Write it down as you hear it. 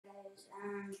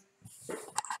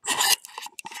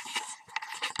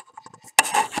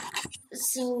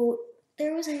So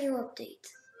there was a new update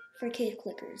for cave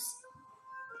clickers,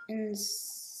 and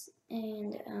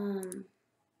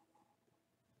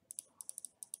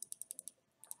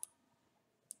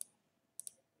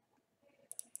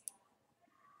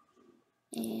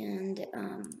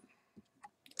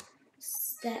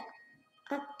that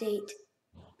update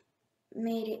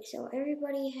made it so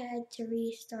everybody had to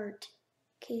restart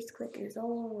case clickers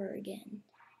all over again.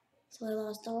 So I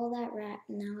lost all that rat,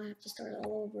 and now I have to start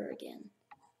all over again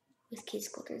with case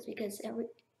clickers, because every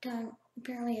time,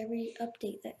 apparently every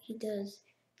update that he does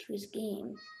to his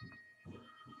game,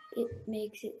 it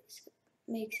makes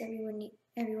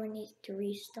everyone needs to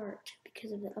restart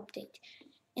because of the update.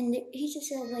 And he just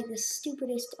said like the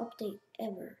stupidest update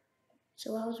ever.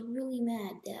 So I was really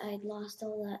mad that I'd lost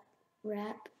all that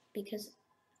rap because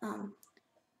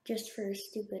just for a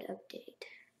stupid update.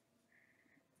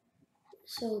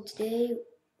 So today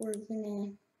we're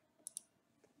gonna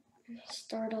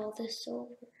start this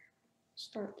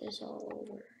all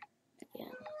over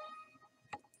again.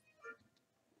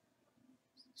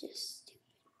 Just stupid.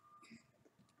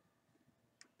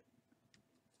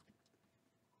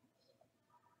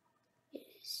 It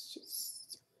is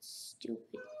just so stupid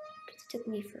because it took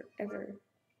me forever.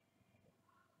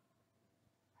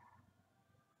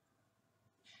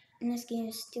 And this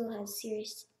game still has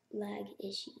serious lag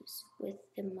issues with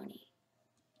the money.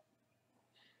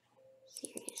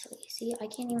 Seriously, see, I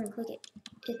can't even click it.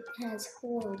 It has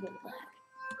horrible lag.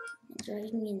 It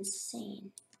drives me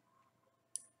insane.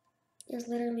 It's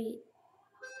literally...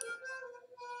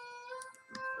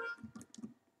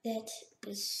 That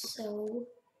is so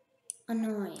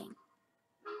annoying.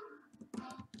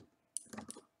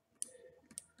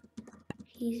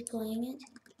 He's playing it.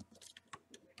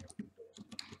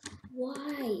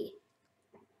 Why?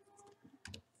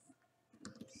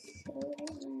 So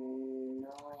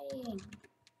annoying.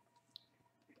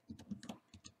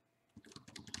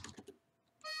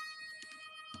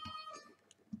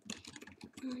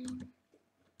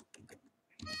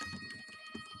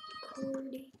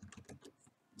 Cody.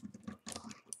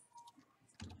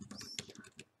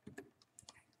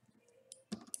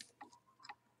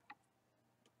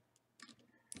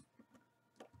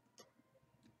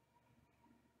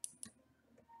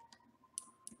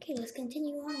 Okay, let's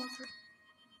continue on with it.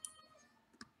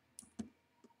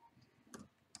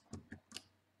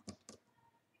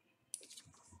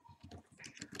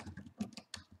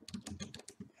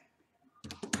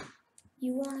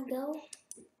 You wanna go?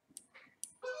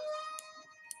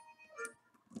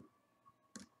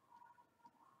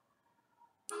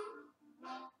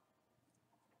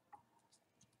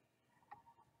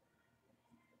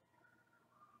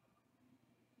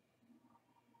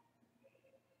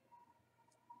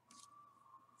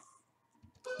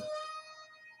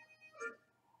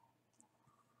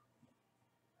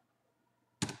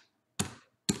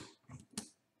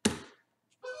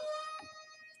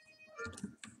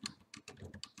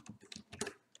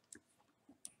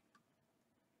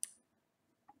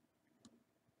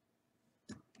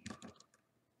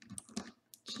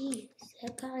 Jeez,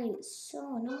 that guy is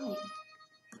so annoying.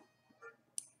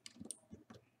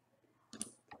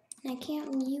 And I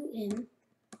can't mute him.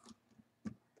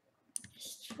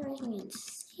 This drives me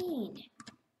insane.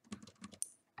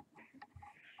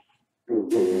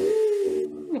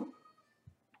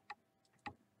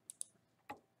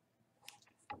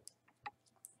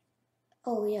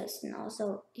 Oh yes, and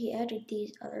also he added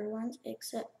these other ones,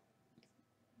 except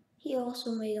he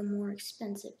also made them more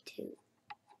expensive too.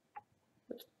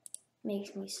 Which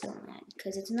makes me so mad,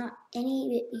 because it's not any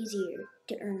bit easier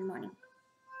to earn money.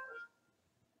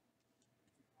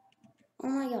 Oh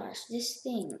my gosh, this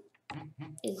thing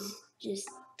is just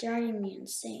driving me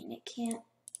insane. It can't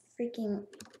freaking...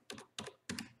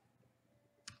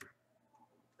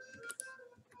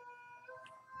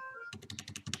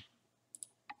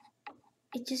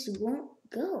 It just won't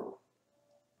go.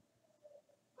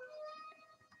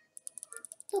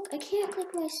 Look, I can't click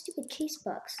my stupid case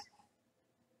box.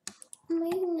 I'm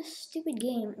making this stupid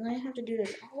game and I have to do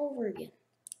this all over again.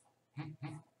 I'm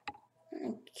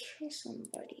gonna kill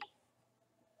somebody.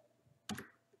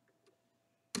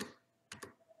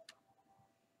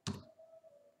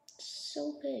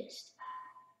 So pissed.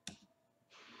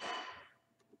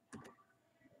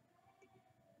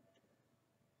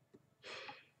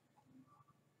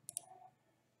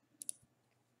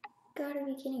 Gotta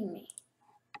be kidding me.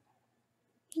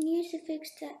 He needs to fix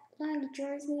that lag. It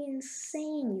drives me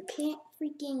insane. You can't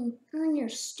freaking earn your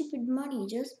stupid money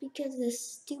just because this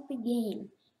stupid game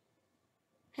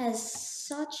has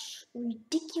such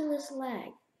ridiculous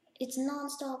lag. It's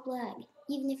non-stop lag.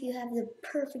 Even if you have the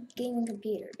perfect gaming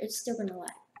computer, it's still gonna lag.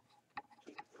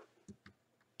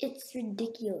 It's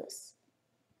ridiculous.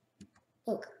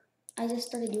 Look, I just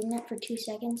started doing that for 2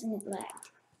 seconds and it lagged.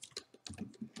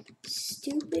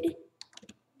 Stupid.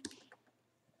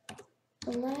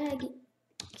 The lag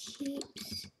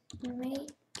keeps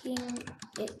making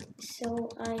it so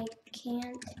I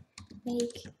can't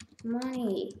make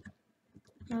money.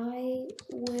 I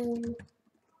will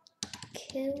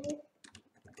kill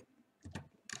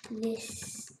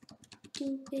this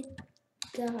stupid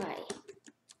guy.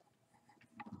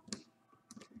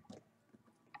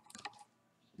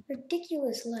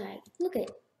 Ridiculous lag. Look at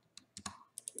it.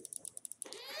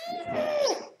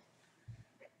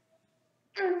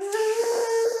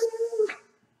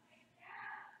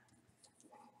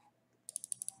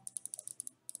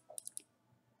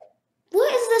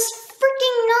 What is this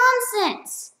freaking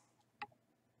nonsense?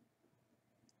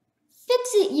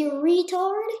 Fix it, you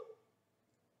retard.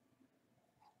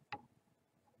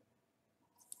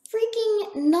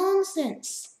 Freaking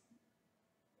nonsense.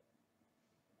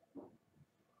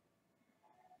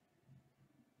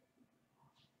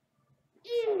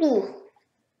 Ew.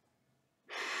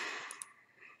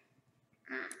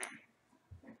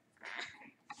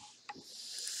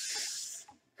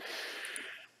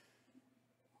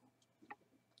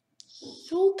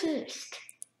 So pissed.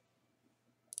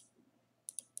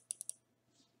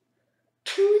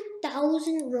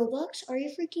 2,000 Robux? Are you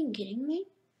freaking kidding me?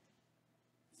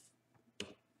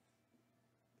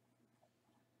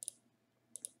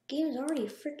 Game's already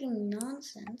freaking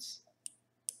nonsense.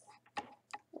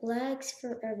 Lags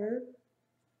forever.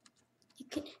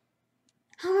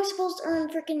 How am I supposed to earn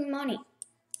freaking money?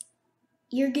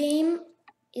 Your game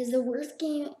is the worst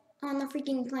game on the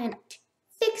freaking planet.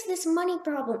 Fix this money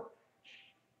problem.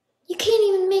 You can't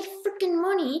even make freaking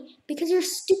money because your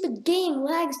stupid game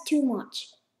lags too much.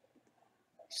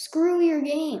 Screw your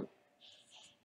game.